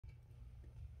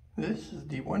This is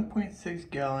the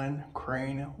 1.6 gallon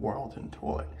Crane Whirlton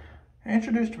Toilet.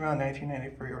 Introduced around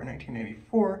 1993 or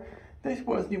 1984, this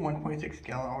was the 1.6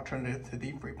 gallon alternative to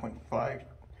the 3.5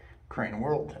 Crane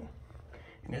Whirlton.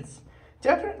 And it's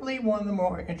definitely one of the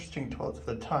more interesting toilets of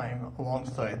the time,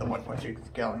 alongside the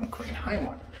 1.6 gallon Crane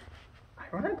Hymont.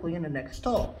 Ironically in the next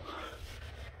stall.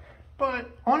 But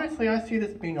honestly, I see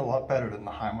this being a lot better than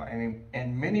the Hymonts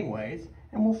in many ways,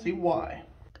 and we'll see why.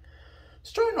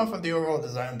 Starting off with the overall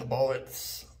design of the bowl,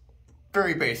 it's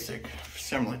very basic,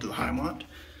 similar to the Hymonts.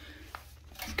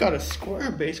 It's got a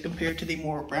square base compared to the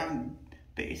more round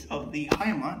base of the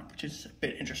Hymonts, which is a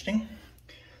bit interesting.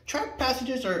 Trapway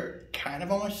passages are kind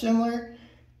of almost similar,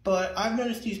 but I've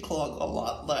noticed these clog a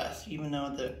lot less, even though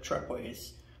the Trapway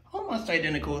is almost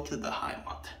identical to the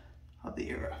Hymonts of the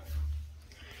era.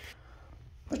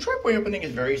 The Trapway opening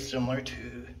is very similar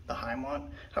to the Hymonts.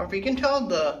 However, you can tell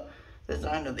the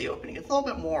design of the opening is a little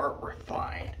bit more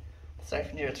refined. The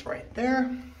siphonic is right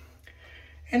there,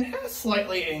 and it has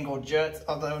slightly angled jets,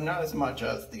 although not as much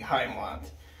as the Hymonts.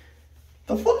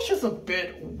 The flush is a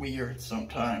bit weird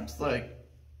sometimes, like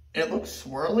it looks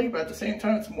swirly, but at the same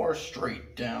time it's more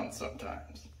straight down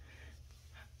sometimes.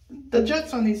 The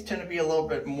jets on these tend to be a little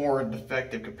bit more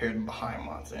defective compared to the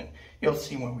Hymonts, and you'll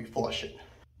see when we flush it.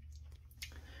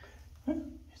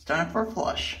 It's time for a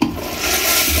flush.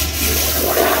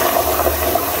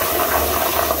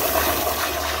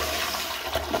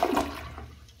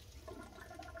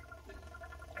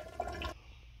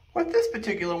 With this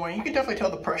particular one, you can definitely tell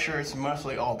the pressure is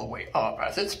mostly all the way up,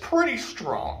 as it's pretty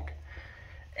strong.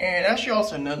 And as you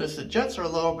also notice, the jets are a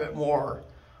little bit more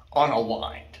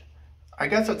unaligned. I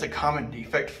guess that's a common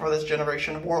defect for this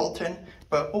generation of Whirlton,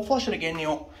 but we'll flush it again,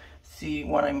 you'll see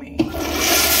what I mean.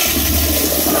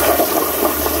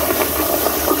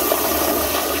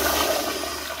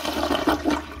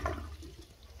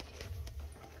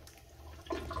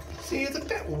 See, it's a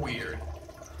bit weird.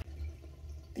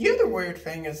 The other weird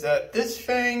thing is that this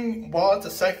thing, while it's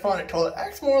a siphonic toilet,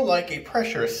 acts more like a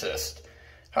pressure assist.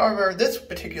 However, this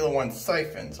particular one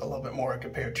siphons a little bit more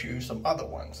compared to some other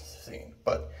ones seen.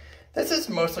 But this is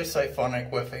mostly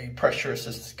siphonic with a pressure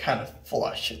assist kind of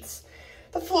flush.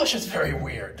 The flush is very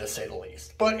weird, to say the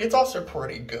least, but it's also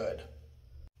pretty good.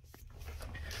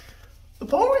 The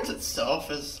ball rinse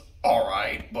itself is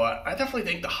alright, but I definitely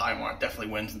think the Hymont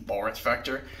definitely wins the ball rinse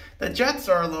factor. The jets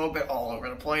are a little bit all over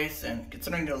the place, and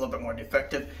considering they're a little bit more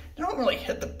defective, they don't really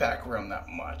hit the back rim that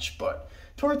much, but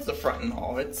towards the front and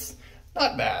all, it's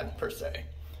not bad per se.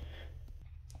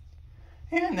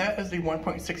 And that is the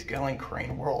 1.6 gallon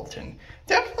Crane Whirlton.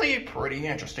 Definitely a pretty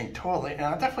interesting toilet, and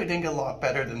I definitely think a lot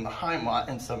better than the Hymont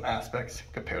in some aspects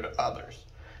compared to others.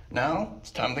 Now,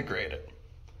 it's time to grade it.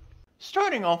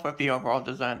 Starting off with the overall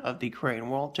design of the Crane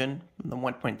Whirlton from the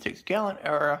 1.6 gallon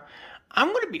era, I'm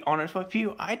going to be honest with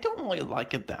you, I don't really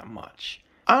like it that much.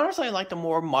 I honestly like the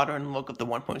more modern look of the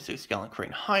 1.6 gallon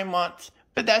Crane Hymonts,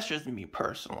 but that's just me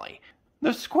personally.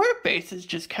 The square bases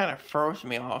just kind of throws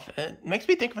me off. It makes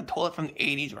me think of a toilet from the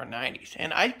 80s or 90s.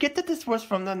 And I get that this was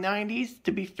from the 90s,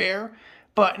 to be fair,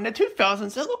 but in the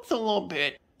 2000s, it looks a little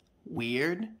bit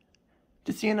weird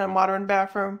to see in a modern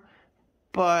bathroom,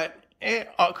 but it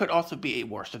could also be a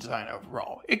worse design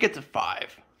overall. It gets a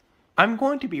 5. I'm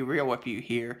going to be real with you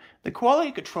here. The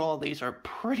quality control of these are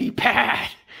pretty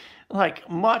bad. Like,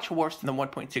 much worse than the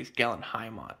 1.6 gallon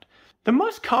Hymont. The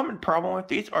most common problem with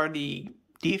these are the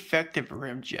defective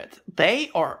rim jets.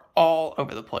 They are all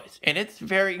over the place, and it's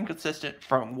very inconsistent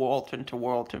from Whirlton to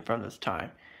Whirlton from this time.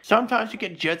 Sometimes you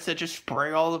get jets that just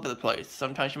spray all over the place.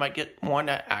 Sometimes you might get one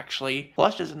that actually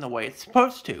flushes in the way it's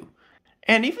supposed to.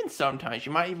 And even sometimes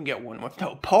you might even get one with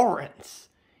no pull rinse.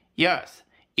 Yes,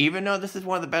 even though this is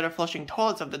one of the better flushing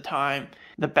toilets of the time,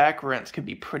 the back rinse can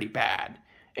be pretty bad.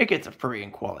 It gets a 3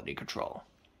 in quality control.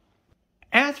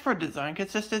 As for design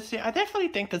consistency, I definitely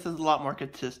think this is a lot more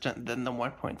consistent than the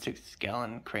 1.6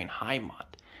 gallon Crane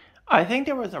Hymont. I think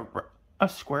there was a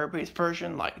square base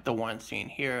version like the one seen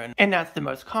here, and that's the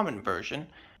most common version.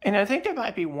 And I think there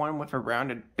might be one with a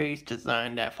rounded base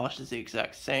design that flushes the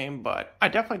exact same, but I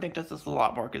definitely think this is a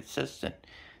lot more consistent.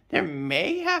 There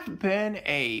may have been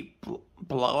a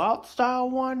blowout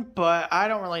style one, but I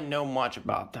don't really know much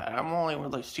about that. I'm only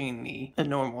really seeing the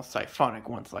normal siphonic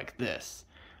ones like this.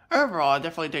 Overall, I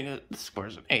definitely think it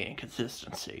scores an 8 in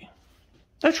consistency.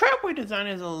 The Trapway design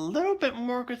is a little bit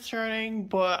more concerning,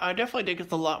 but I definitely think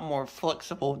it's a lot more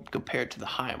flexible compared to the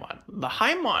Hymont. The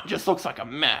Hymont just looks like a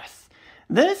mess.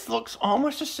 This looks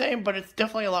almost the same, but it's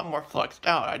definitely a lot more flexed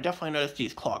out. I definitely noticed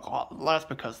these clog a lot less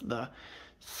because of the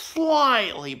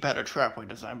slightly better Trapway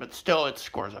design, but still it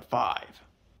scores a 5.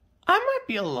 I might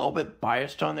be a little bit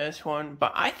biased on this one,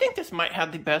 but I think this might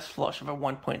have the best flush of a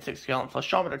 1.6 gallon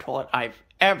flushometer toilet I've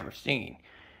ever seen.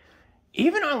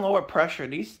 Even on lower pressure,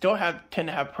 these still tend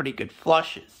to have pretty good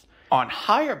flushes. On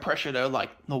higher pressure though,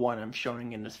 like the one I'm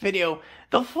showing in this video,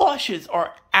 the flushes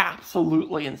are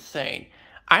absolutely insane.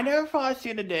 I never thought I'd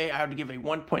see it today. I would give a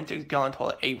 1.6 gallon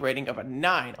toilet a rating of a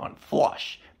 9 on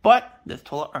flush, but this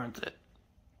toilet earns it.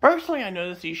 Personally, I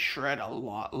notice these shred a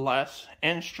lot less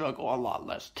and struggle a lot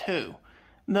less too,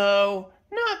 though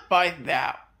not by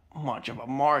that much of a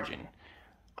margin.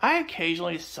 I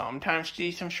occasionally sometimes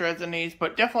see some shreds in these,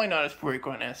 but definitely not as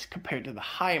frequent as compared to the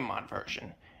Hymonts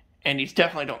version. And these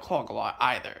definitely don't clog a lot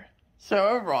either. So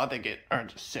overall, I think it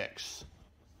earns a 6.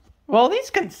 While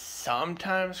these can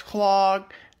sometimes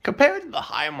clog, compared to the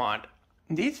Hymonts,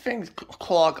 these things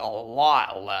clog a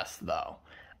lot less though.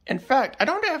 In fact, I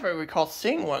don't ever recall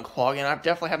seeing one clog, and I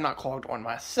definitely have not clogged one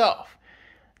myself.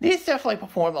 These definitely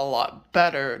perform a lot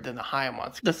better than the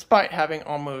Hymonts, despite having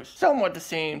almost somewhat the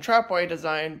same trapway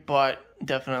design, but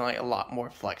definitely a lot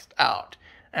more flexed out.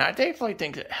 And I definitely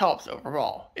think it helps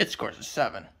overall. It scores a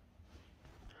 7.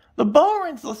 The bowl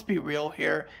rinse, let's be real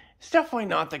here, it's definitely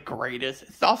not the greatest.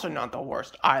 It's also not the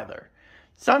worst either.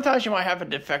 Sometimes you might have a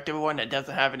defective one that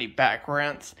doesn't have any back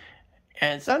rinse,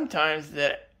 and sometimes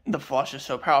the flush is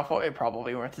so powerful it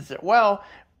probably rinses it well,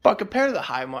 but compared to the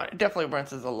Hymonts, it definitely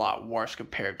rinses a lot worse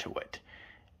compared to it.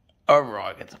 Overall,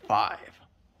 it gets a 5.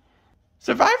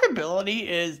 Survivability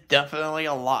is definitely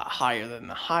a lot higher than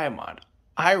the Hymonts.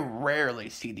 I rarely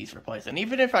see these replaced, and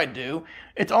even if I do,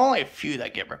 it's only a few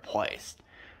that get replaced.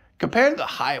 Compared to the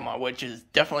Hymonts, which is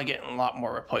definitely getting a lot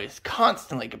more replaced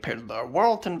constantly compared to the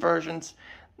Whirlton versions,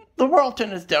 the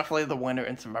Whirlton is definitely the winner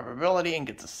in survivability and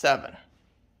gets a 7.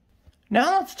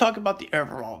 Now let's talk about the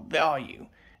overall value.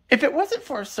 If it wasn't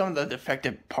for some of the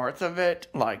defective parts of it,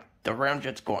 like the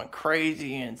ramjets going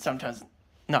crazy and sometimes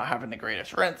not having the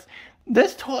greatest rinse,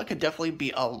 this toilet could definitely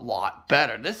be a lot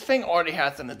better. This thing already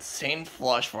has an insane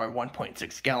flush for a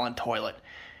 1.6 gallon toilet,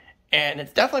 and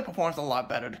it definitely performs a lot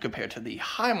better compared to the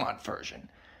Hymonts version.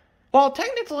 While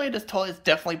technically this toilet is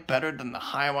definitely better than the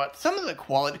Hymonts, some of the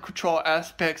quality control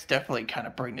aspects definitely kind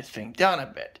of bring this thing down a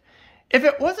bit. If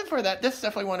it wasn't for that, this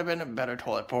definitely would have been a better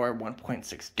toilet for a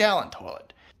 1.6 gallon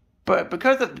toilet. But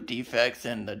because of the defects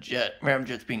and the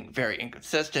ramjets being very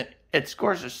inconsistent, it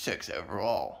scores a 6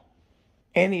 overall.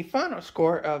 And the final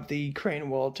score of the Crane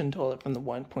Whirlton toilet from the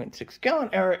 1.6 gallon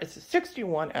era is a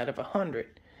 61 out of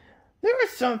 100. There are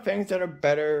some things that are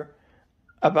better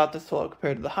about this toilet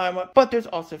compared to the Hymonts, but there's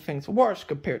also things worse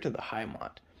compared to the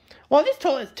Hymonts. While this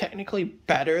toilet is technically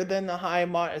better than the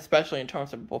Hymonts, especially in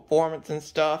terms of performance and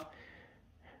stuff,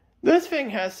 this thing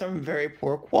has some very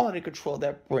poor quality control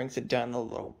that brings it down a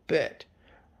little bit.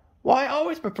 While I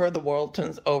always prefer the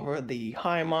Whirltons over the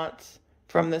Hymonts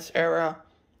from this era,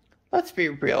 let's be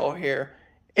real here.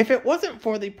 If it wasn't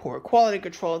for the poor quality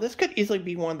control, this could easily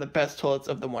be one of the best toilets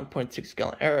of the 1.6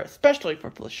 gallon era, especially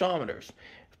for flushometers.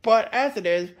 But as it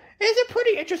is, it's a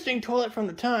pretty interesting toilet from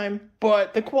the time,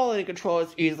 but the quality control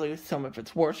is easily some of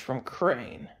its worst from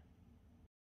Crane.